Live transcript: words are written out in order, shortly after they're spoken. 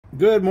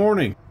Good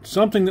morning.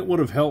 Something that would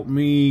have helped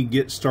me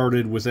get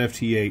started with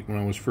FT8 when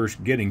I was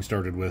first getting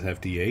started with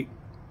FT8,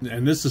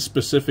 and this is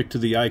specific to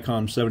the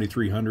ICOM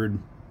 7300,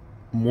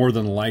 more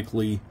than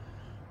likely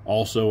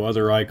also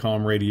other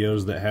ICOM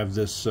radios that have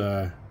this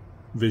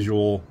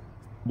visual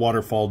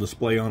waterfall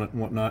display on it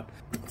and whatnot.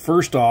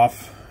 First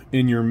off,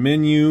 in your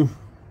menu,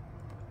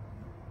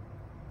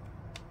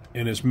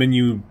 and it's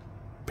menu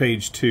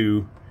page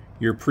 2,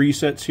 your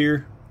presets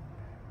here,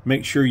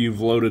 make sure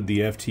you've loaded the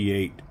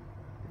FT8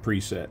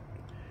 preset.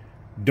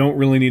 Don't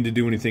really need to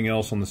do anything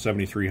else on the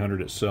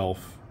 7300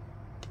 itself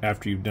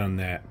after you've done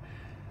that.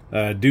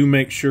 Do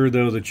make sure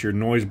though that your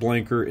noise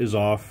blanker is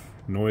off,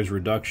 noise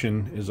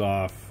reduction is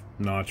off,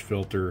 notch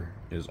filter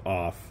is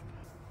off.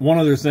 One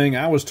other thing,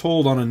 I was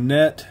told on a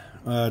net,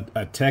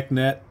 a tech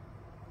net,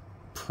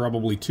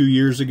 probably 2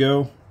 years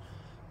ago,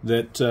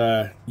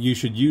 that you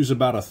should use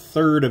about a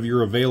third of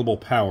your available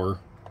power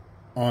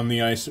on the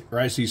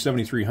IC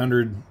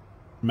 7300.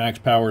 Max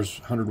power's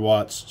 100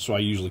 watts, so I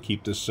usually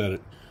keep this set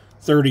at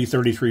 30,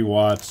 33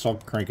 watts. I'll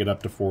crank it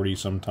up to 40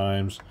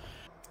 sometimes.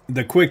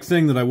 The quick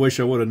thing that I wish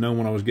I would have known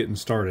when I was getting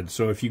started.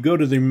 So if you go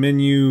to the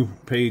menu,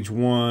 page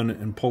 1,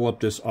 and pull up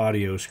this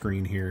audio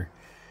screen here,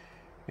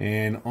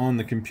 and on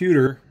the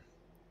computer,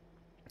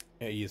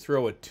 you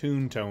throw a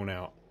tune tone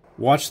out.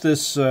 Watch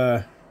this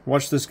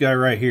guy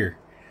right here.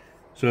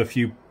 So if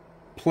you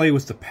play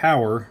with the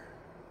power,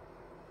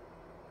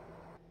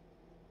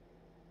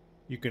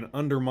 you can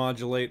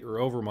undermodulate or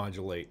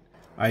overmodulate.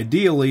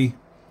 Ideally,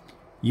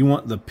 you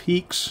want the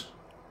peaks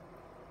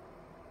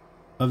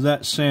of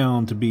that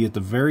sound to be at the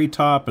very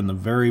top and the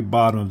very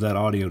bottom of that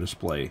audio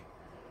display,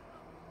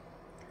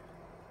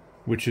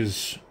 which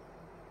is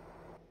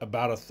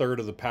about a third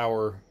of the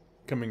power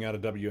coming out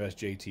of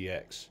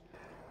WSJTX.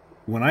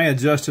 When I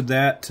adjusted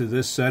that to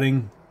this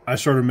setting, I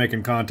started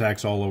making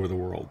contacts all over the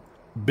world.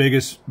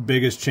 Biggest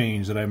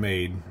change that I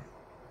made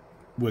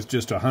with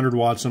just 100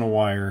 watts in a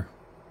wire,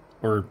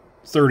 or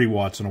 30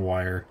 watts in a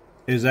wire,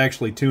 is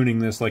actually tuning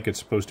this like it's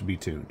supposed to be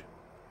tuned.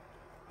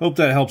 Hope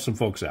that helps some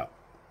folks out.